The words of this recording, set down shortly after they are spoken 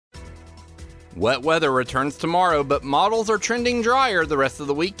Wet weather returns tomorrow, but models are trending drier the rest of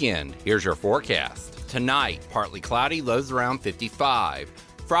the weekend. Here's your forecast. Tonight, partly cloudy, lows around 55.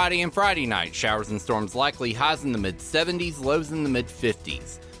 Friday and Friday night, showers and storms likely, highs in the mid-70s, lows in the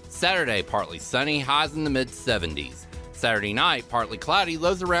mid-50s. Saturday, partly sunny, highs in the mid-70s. Saturday night, partly cloudy,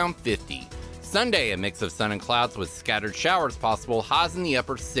 lows around 50. Sunday, a mix of sun and clouds with scattered showers possible, highs in the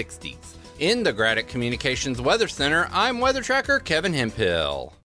upper 60s. In the Graddick Communications Weather Center, I'm Weather Tracker Kevin Hemphill.